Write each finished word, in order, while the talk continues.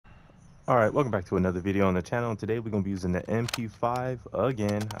Alright, welcome back to another video on the channel. Today we're going to be using the MP5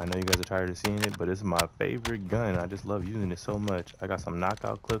 again. I know you guys are tired of seeing it, but it's my favorite gun. I just love using it so much. I got some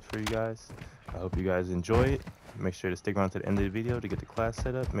knockout clips for you guys. I hope you guys enjoy it. Make sure to stick around to the end of the video to get the class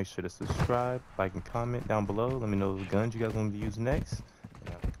set up. Make sure to subscribe, like, and comment down below. Let me know what guns you guys want to use next.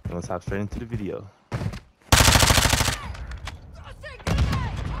 And let's hop straight into the video.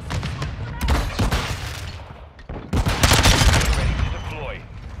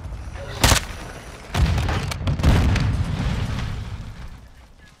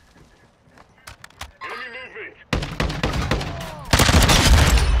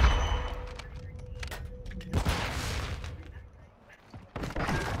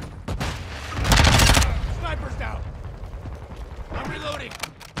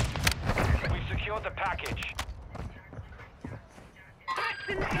 The package.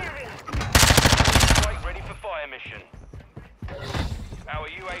 In the area. Right, ready for fire mission. Our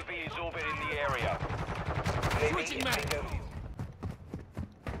UAV is orbiting the area. Switching map.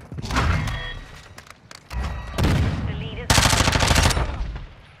 The lead is out.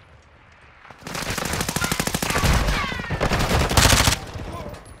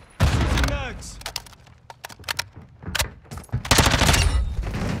 Nugs.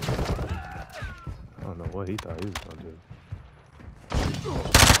 I don't know what he thought he was going to do.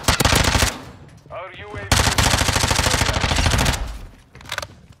 Our UAV.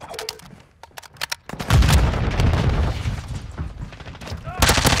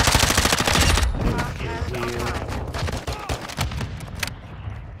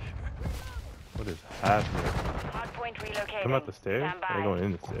 What is happening? Hardpoint relocating. Come up the stairs? Stand by. They're going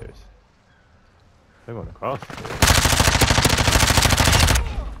in the stairs. They're going across the stairs.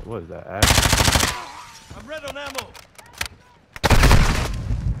 What is that action? I'm red on ammo.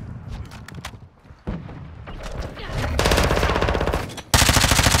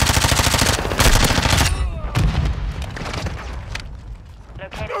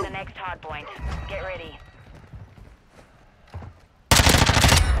 Locating the next hardpoint. Get ready.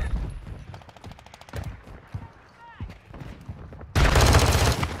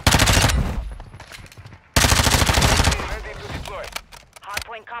 Ready to deploy.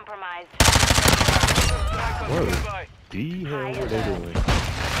 Hardpoint compromised. What the hell were they doing?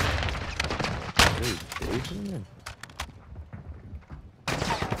 They chasing him?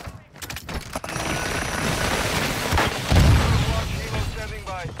 Helo standing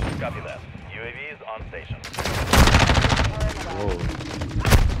by. Copy that. UAV is on station. Whoa.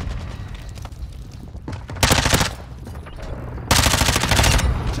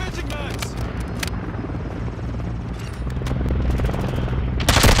 Changing mags.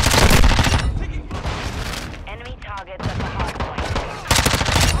 Enemy targets at the hardpoint.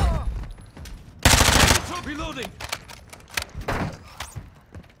 Reloading.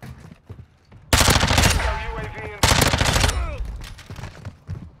 Our UAV in.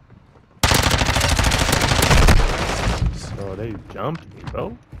 So they jumped me,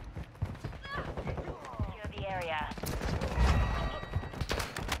 bro. Secure the area.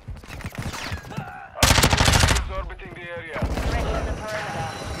 Our UAV is orbiting the area. Threaten the perimeter.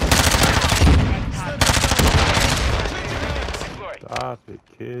 Next hardpoint. Deploy. Stop it,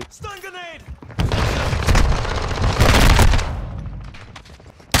 kid. Stun grenade.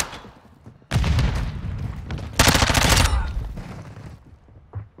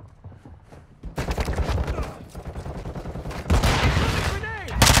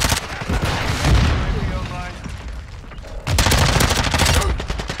 Grenade. UAV online.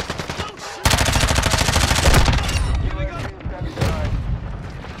 UAV standing by.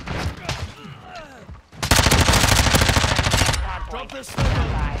 Drop Hardpoint. this Stand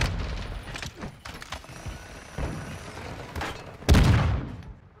sniper. by.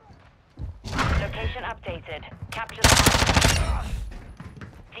 Location updated. Capture the hardpoint.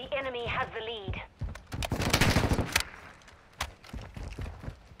 The enemy has the lead.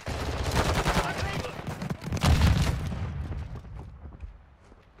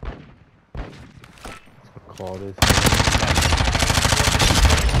 Call this.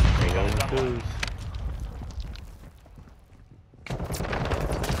 Twos.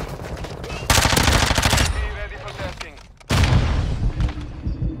 Be ready for testing.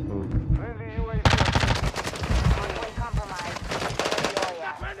 Move. Friendly UAV. Hardpoint compromised. Secure the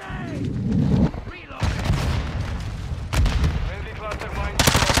area. Friendly cluster mine.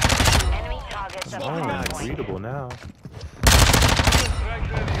 Enemy targets at the Oh, not hardpoint. readable now. Strike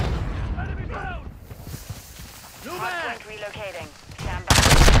ready. New mag. Hardpoint relocating. Stand by.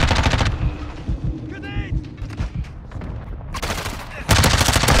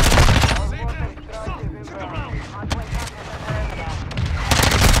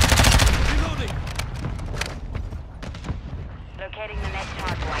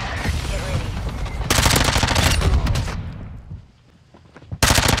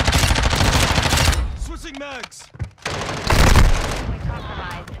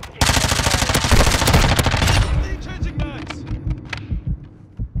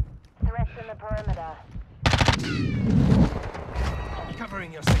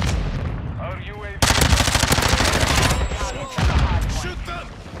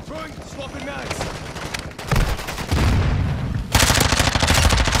 Throwing, swapping mags.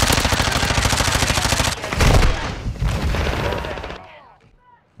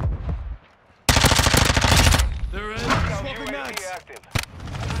 They're in. Swapping UAV mags. active.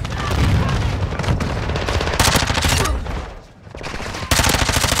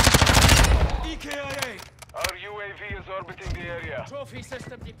 EKIA. Our UAV is orbiting the area. Trophy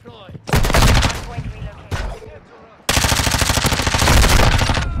system deployed. Hardpoint relocated.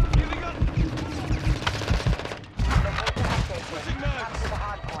 Giving up. Location updated. Switching mags. Capture the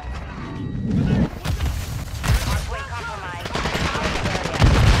hardpoint. Hardpoint compromised.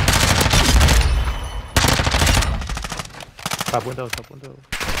 Top window, top window.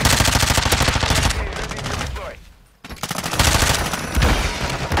 UAV ready to deploy.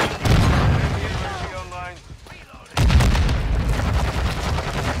 UAV online.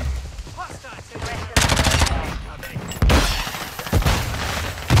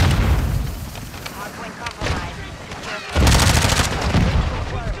 Hardpoint compromised.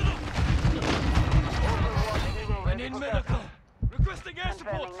 Overwatch 0 I ready need for medical. Requesting air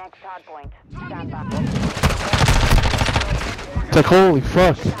Confirming support. next hardpoint. Stand by. It's like, holy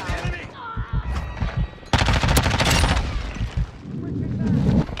fuck. Enemy.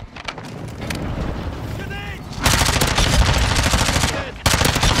 Grenade. Dead.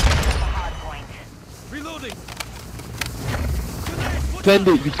 Hardpoint. Reloading. Grenade. Defend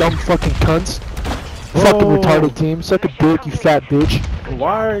it, you dumb fucking cunts. Fucking Whoa. retarded team. Suck a dick, you fat bitch.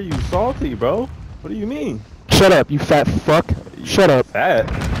 Why are you salty, bro? What do you mean? Shut up, you fat fuck. Shut up.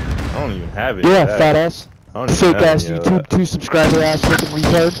 Fat? I don't even have it. Yeah, Fat. fat ass. I don't even Fake have ass any of YouTube that. 2 subscriber ass fucking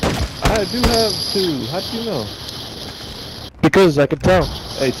retard. I do have 2. How do you know? Because I can tell.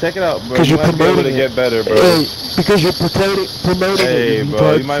 Hey, check it out, bro. Because You you're might be able to promoting it. get better, bro. Hey, because you're promoting Hey, it, you bro,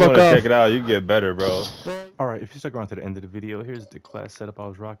 retard. you might Fuck want to off. check it out. You can get better, bro. Alright, if you stuck around to the end of the video, here's the class setup I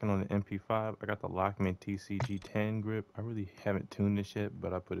was rocking on the MP5. I got the Lachmann TCG10 grip. I really haven't tuned this yet,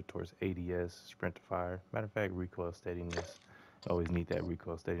 but I put it towards ADS, sprint to fire. Matter of fact, recoil steadiness. Always need that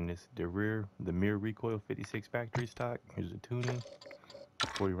recoil steadiness. The mirror recoil 56 factory stock. Here's the tuning.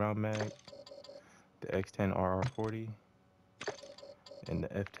 40 round mag. The X10 RR40. And the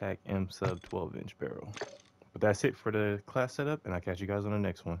FTAC M sub 12-inch barrel. But that's it for the class setup, and I'll catch you guys on the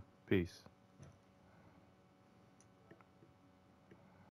next one. Peace.